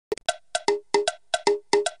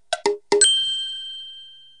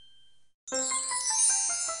Good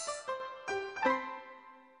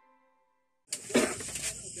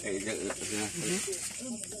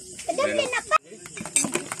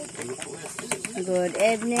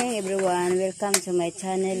evening everyone, welcome to my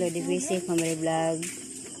channel ODBC Family Vlog.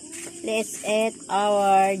 Let's eat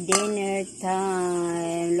our dinner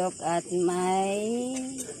time. Look at my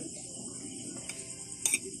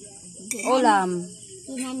ulam.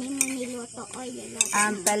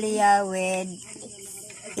 Ampalaya with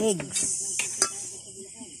eggs.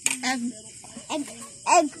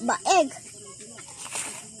 Egg.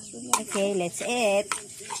 Okay, let's eat.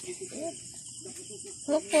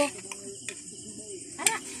 So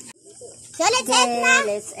let's eat na.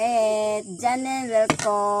 Let's eat. Janet will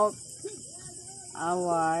cook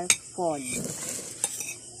our food.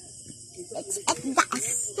 Let's eat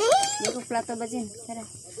guys. Hindi ko plato ba dyan? Tara.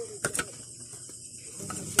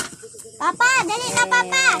 Papa, dali na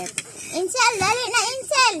papa. Insel, dali na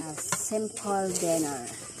insel. A simple dinner.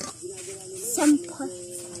 Simple.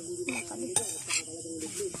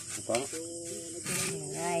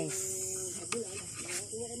 Rice.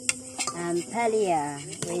 Ampalaya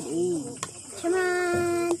with egg. Come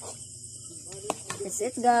on. That's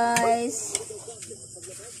it, guys.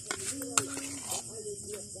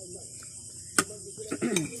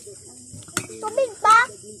 Tubig pa.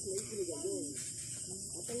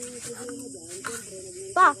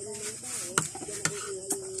 Pa.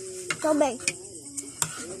 Tubig.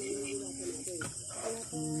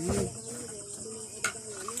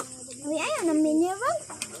 Uy, ayaw ng mineral.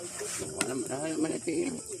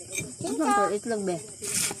 Ito itlog be.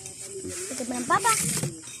 Ito ba ng papa?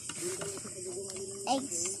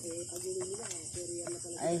 Eggs.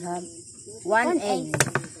 I have one egg.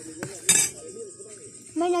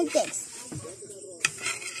 May nag-text.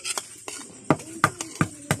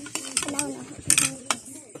 Alaw na.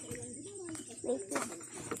 Wait lang.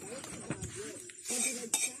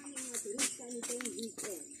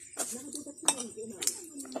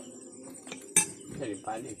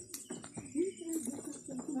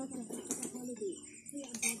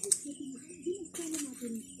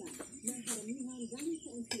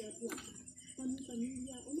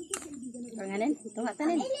 Pangalan? Tunga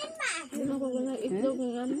tanin. Ilin ma.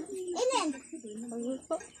 Ilin.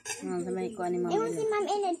 Sa may kuha ni Mama. Ewan si Ma'am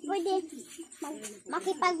Ilin. Pwede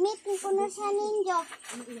makipag-meeting ko na sa ninyo.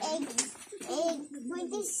 Egg.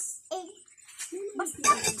 20 egg.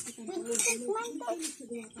 Basta. 26 months.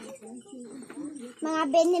 Mga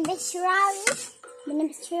beneficiary.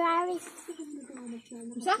 Beneficiary.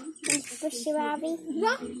 Sa? Beneficiary.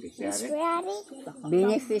 Beneficiary.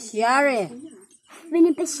 Beneficiary.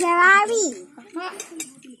 Beneficiary.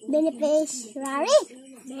 Beneficiary.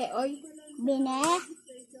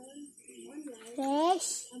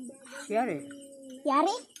 Share.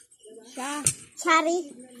 Yari? Chari.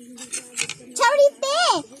 Charity.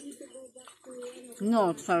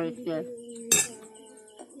 No, sorry.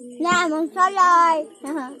 Naman, salay.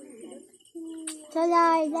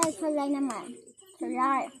 Salay. Dahil salay naman.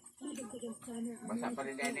 Salay. Basa pa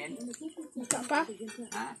rin din. Basta pa?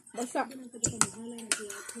 Ha? Basta.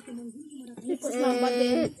 It's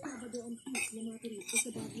it.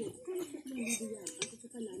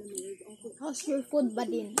 How's your food ba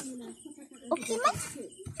din? Okay man.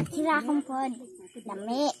 Sira akong food.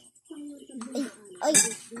 Dami. Ay,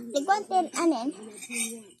 tigwantin, anin?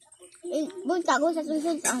 Bunta ko sa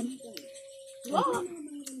susudan. No,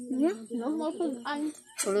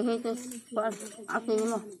 Kulihin ko pa akin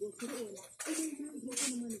mo.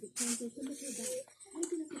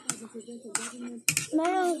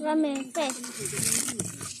 Meron kami fish.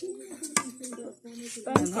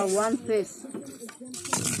 I have one fish.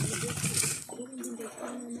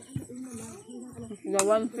 The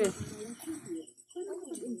one fish.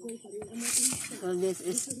 So this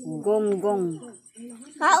is gong.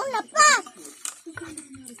 Kaon na pa!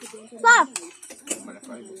 Pa!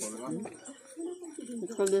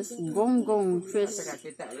 So this gong fish.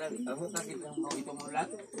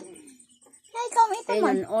 Hey, ikaw ito mo.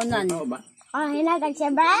 Onan. Oh, hinagad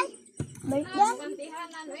siya, Brian? Balik yan?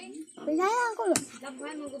 Pisayan ko.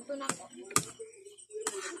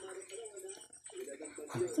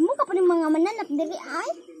 Sumuka pa rin mga mananap diri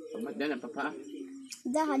ay. Madala pa pa.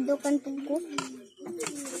 Dahadukan ko.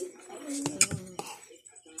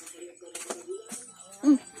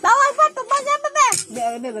 Bawal pa ito pa sa bebe.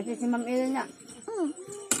 Bebe, basta si Ma'am Ellen na.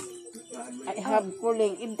 I have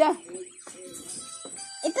calling. Ibda.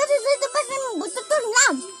 Ito dito pa sa bututun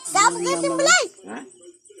lang. Dapat ka simulay. Ha?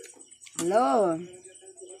 Hello.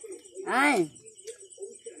 Ay.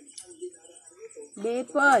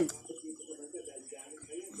 Bipol.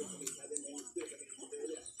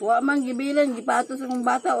 Wa man gibilin, gipatos akong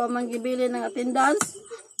bata, wa man gibilin ng attendance.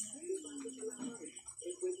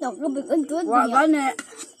 Nakabig-on ko. Wa gani.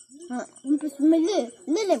 Impis mali.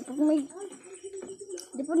 Lili, pag may...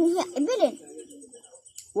 Di po niya ibilin.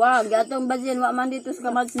 Wa, gatong bazin, wa man dito sa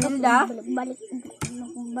kamad sinilda.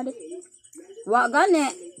 Balik. Wa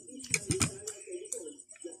gani.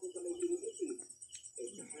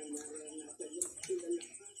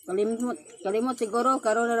 Kalimot siguro,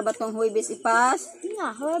 karon na ba tong Huwebes ipas?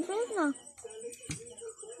 Na, Huwebes na.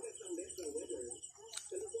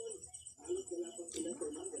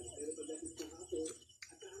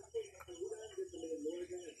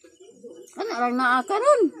 Ano lang naa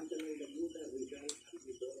karon?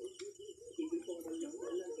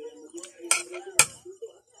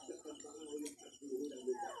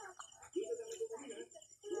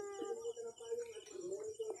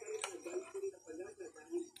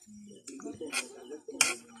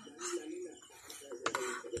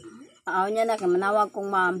 Ayaw niya na, manawag kong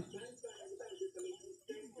ma'am.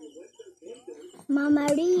 Mama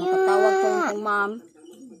Maria. Matawag kong ma'am.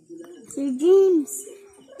 Sir James.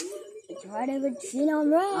 It's hard with Chino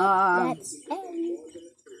Ray. That's it.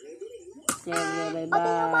 Okay,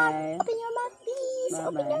 bye-bye. Open your mouth, please.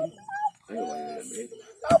 Open your Bye-bye. mouth.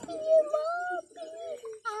 Open your mouth, please.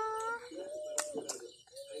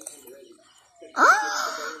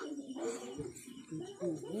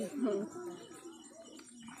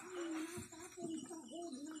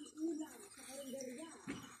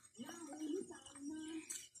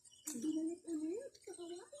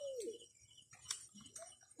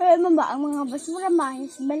 Pero mo ba, ang mga basura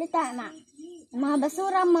mga balita na, mga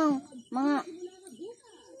basura mga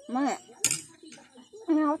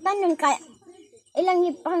tanon kaya ilang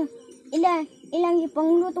ipang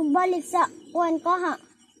luto balik sa kuwan ka ha.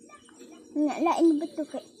 Nga lain ba ito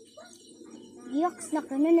kay yoks na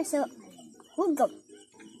kano na sa hugap.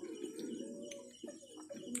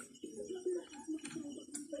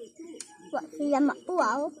 Wa sila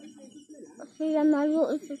mauwaw. Wa sila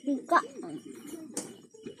maluot sa sika.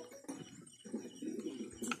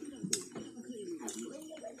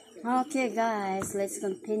 Okay guys, let's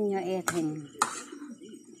continue eating.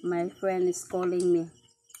 My friend is calling me.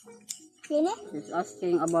 Sino? He's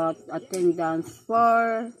asking about attendance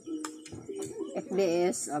for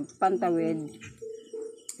FDS of Pantawid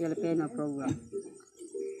Filipino program.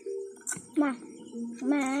 Ma,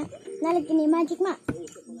 nalagyan ni magic ma.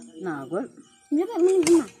 Nagol? Lumi mo yung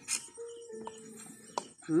ma.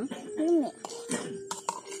 Lumi.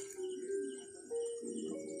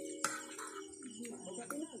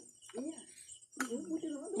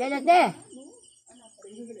 Dede!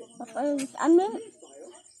 Papalis amin.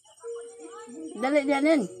 Dali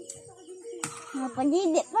diyanin.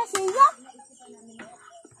 Mapandidik pa sila.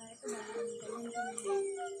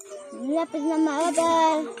 Lapit na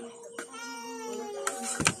maabal.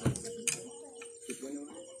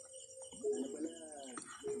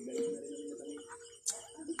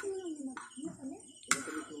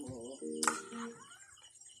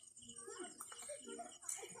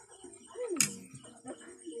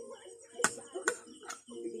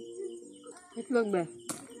 Itlog ba?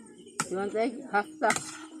 You want egg? Hafta.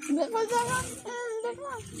 Hindi ko sarap.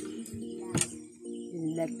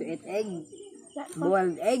 You like to eat egg?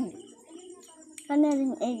 Boiled egg? Kana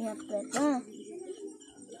rin egg na pwede.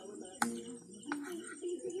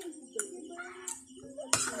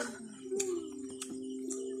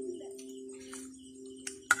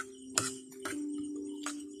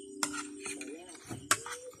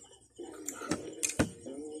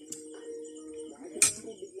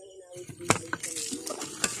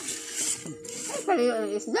 Palayo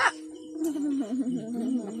ang isda.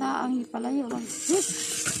 Mataang ipalayo ang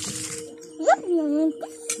fish. Yup, yun.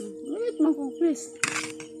 Wait, man kong fish.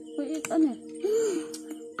 Wait, ano?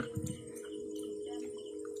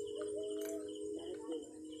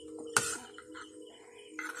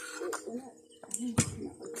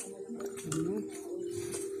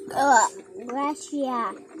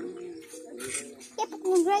 Gracia. Kepok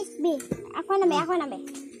mo rice be. Ako na be.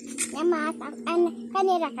 Yamat,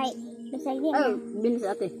 kanira kay. Bisagin. Ay, binis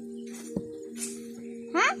ate.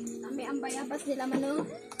 Ha? Kami ang bayabas nila mano.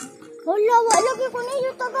 Hala, wala ko na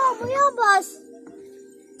yung taga bayabas.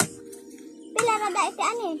 Pila na da ite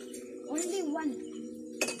ani? Only one.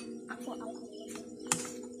 Ako.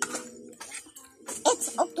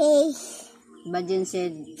 It's okay. Bajin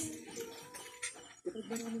said,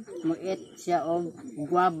 mo eat siya of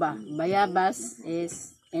guava. Bayabas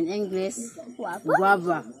is, in English,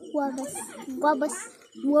 guava.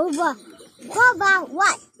 Guava,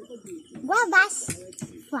 what? Guavas.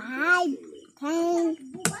 5, 10.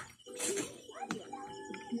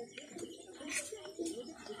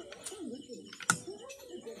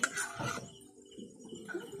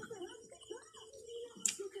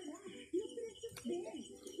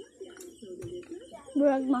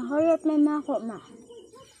 Burag mahayat may mako ma.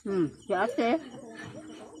 Si ate.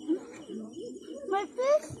 May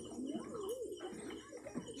fish.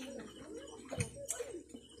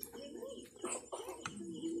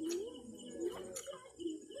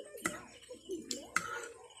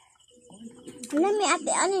 Alam mi ate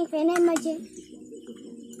ano yung kaya na imagine?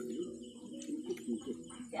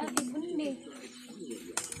 Si ate bundi.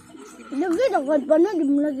 Lagi dapat pa na, di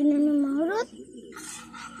mo lagi na ng maharot.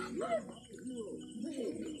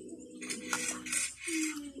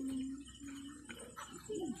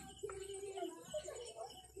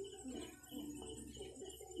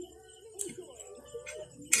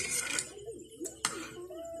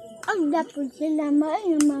 Ang dapat sila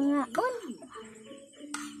may mga on.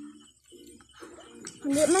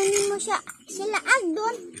 Hindi man mo siya sila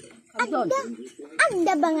agdon.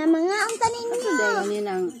 Agda ba nga mga ang tanin Kasi niyo? dahil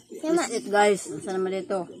kaninang is it guys. Saan naman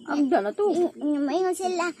dito? Agda na to. Maingon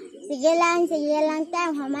sila. Sige lang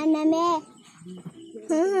tayo. Haman na me.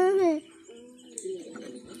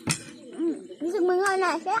 Gusto mga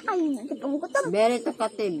na siya kayo. Tipong kutom. Very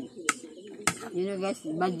talkative. You know guys,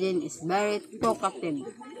 Bajin is very talkative.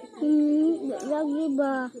 Lagi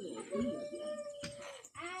ba?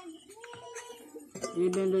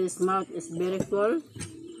 Even though his mouth is very full,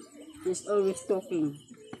 he's always talking.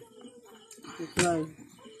 It's why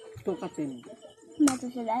talkative. Mato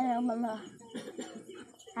sila ng mga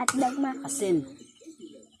hotdog ma. Asin.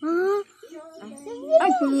 Sige.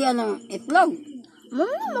 Ay, pilihan ng itlog. Mo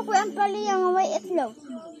ko ang pali ang way itlog.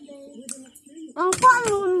 Ang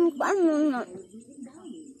paano.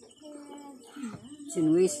 It's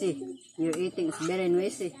noisy. Your eating is very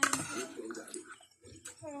noisy.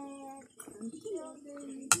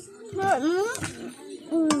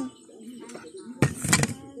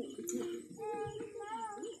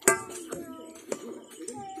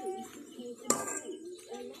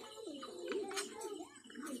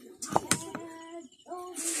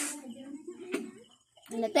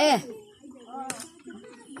 Ano te?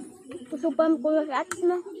 Kusupan ko yung at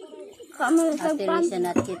mo. Kamo sa Ate pan. Lisa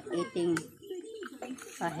not keep eating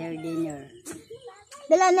a hair dinner.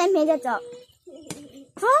 Dala na yung mega to.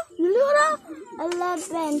 Ha? Lura?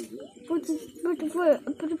 11, 44,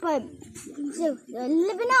 45, 6,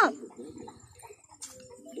 11 na.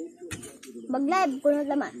 Mag-live ko na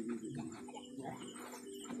naman.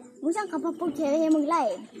 Musang kapapag siya niya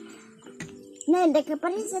mag-live. Nanday ka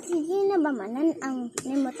pa rin sa sige na ba manan ang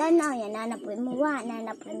nimutan na yan nanapoy mo wa,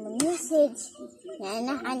 nanapoy mo message.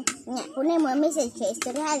 Nanahan, nga kunay mo message sa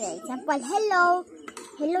istorya. Example, hello.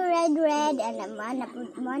 Hello, Red. Alam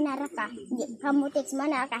mo, naraka. Kamu text mo,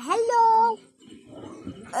 naraka. Hello.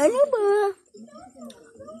 Ano ba?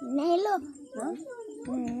 Na hello. Huh?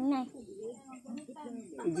 Na.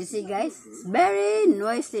 Did you see guys? It's very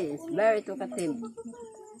noisy. It's very talkative.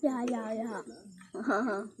 Ya.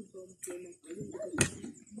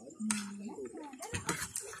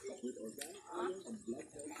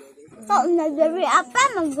 Oh, nagdari apa?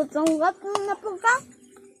 Maggutong-gutong na po ka?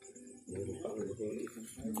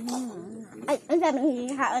 Ay, ang sabi ng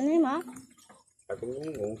hihaan niyo mo?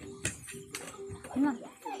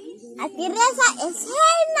 Ate Reza is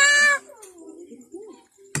here na!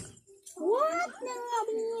 What na nga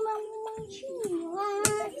binimang mong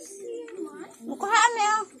chiwas? Mukhaan mo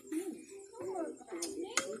yun.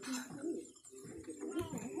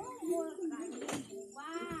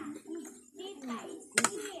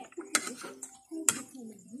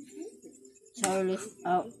 Charlie's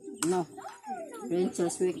out. No.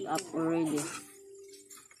 Rachel's wake up already.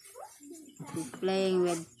 She's playing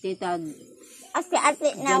with Tita Ate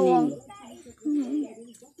na Janine.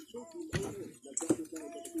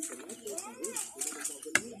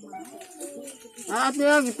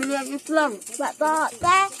 Ate, pili ang itlog. Bato,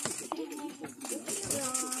 te.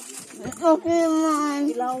 Okay man.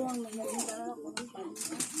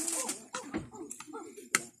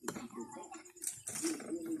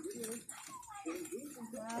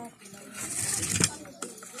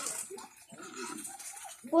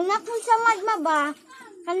 Kuna kung sa magmaba,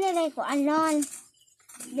 kanilay ko anon.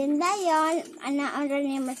 Dinda yon, ana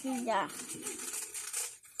niya masida.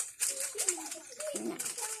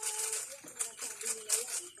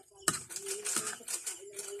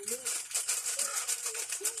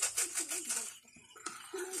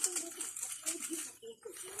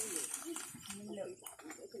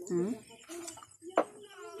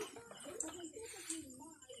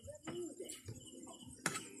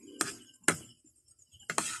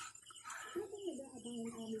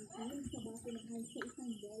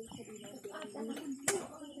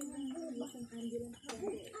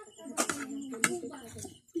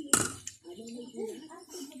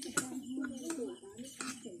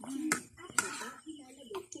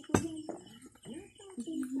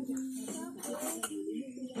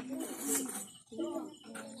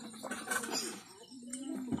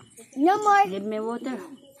 No more. Give me water.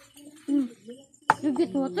 You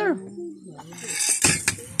get water.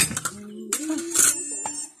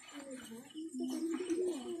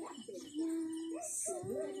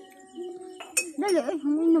 Dali,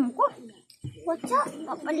 uminom ko. What's up?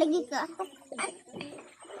 Papalagi ka.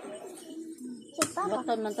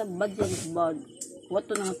 Wato man ta budget bag.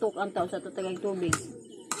 Wato nang tukan tao sa tatagay tubig.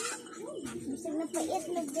 Bisag na pait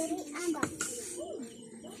na diri aba.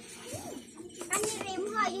 Ani rim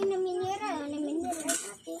ha yung naminira ate.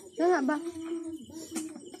 Kaya ba?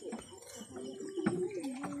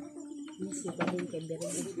 Misi pa rin kay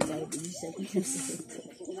Bergen kahit isa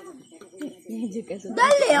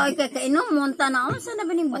Dali ay kakainom mo na unsa na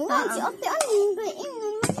baning bata. Si ate ani ingay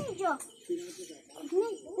man siya.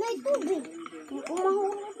 Nay tubig.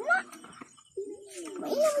 Umahulog na.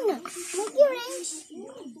 Mainom na. Mag-range.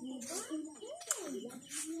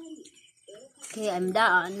 Okay, I'm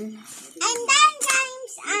done. I'm done,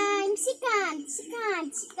 guys. I'm second.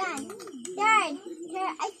 Third.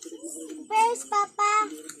 First, Papa.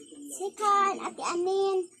 Second, Ate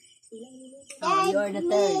Anin. Oh, you're the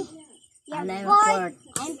third. You're And I'm fourth. fourth.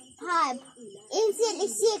 I'm five. Insel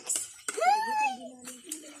is six.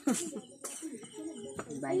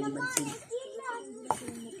 Bayan bansin.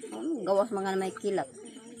 Gawas mga na may kilap.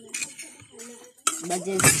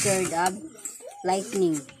 Budget stirred up.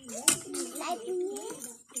 Lightning.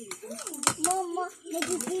 Mama,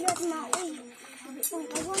 nagpipilot na eh.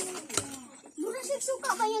 Mura siya suka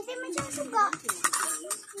ba yun? Tema siya suka.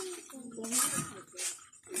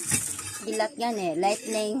 Kilat yan eh.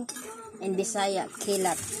 Lightning in Bisaya.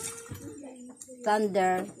 Kilat.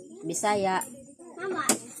 Thunder. Bisaya. Mama,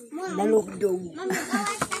 Dalugdog. Mama,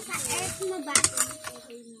 gawas ka sa earth mo ba?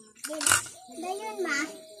 Dayon ma.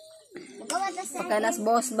 Gawas ka sa Pagkalas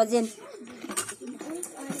boss Bajin.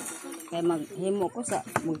 Kaya maghimo ko sa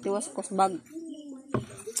magtiwas ko sa bag.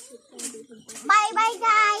 Bye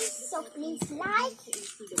guys. So please like,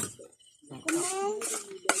 comment,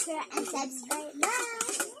 share and subscribe. Bye.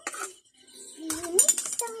 See you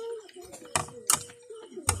next time.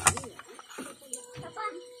 Papa.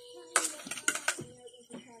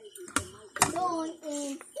 Don't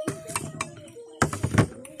eat.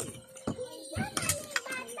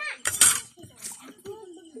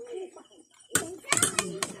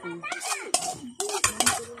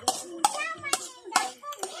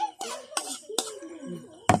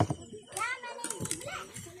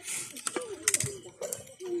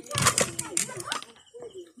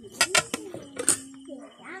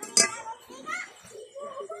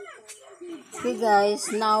 Okay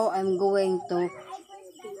guys, now I'm going to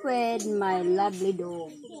feed my lovely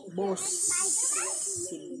dog. Boss.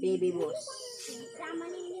 Si baby boss.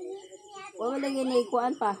 Wala lang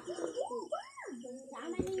inikuan pa.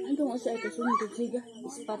 Ano nga siya kasunod siya?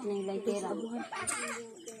 Ispat na yung lightera.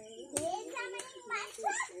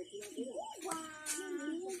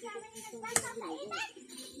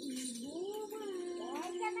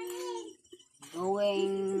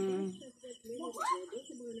 Going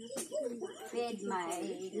feed my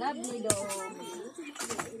lovely dog.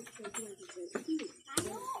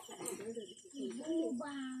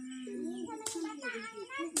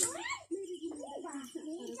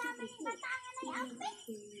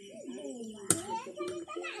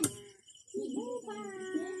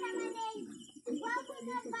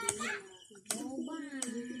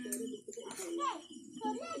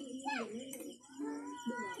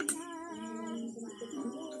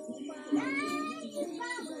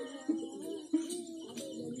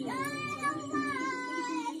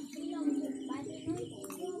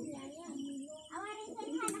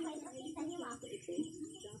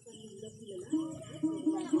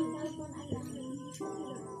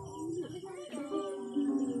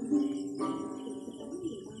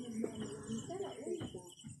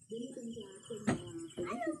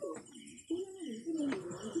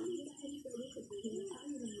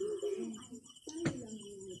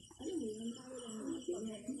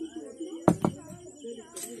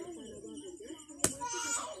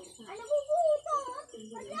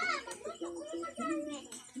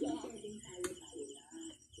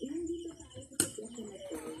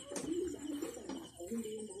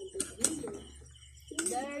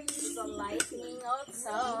 There is the lightning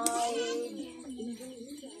outside.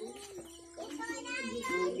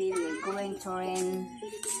 Maybe we're going to rain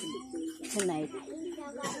tonight.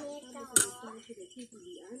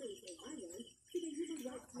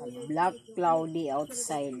 A black cloudy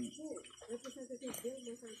outside.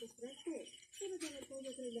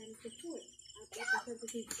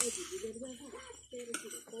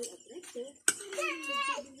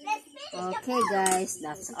 Okay guys,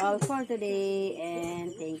 that's all for today,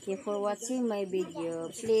 and thank you for watching my video.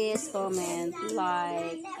 Please comment,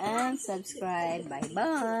 like, and subscribe. Bye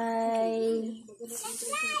bye.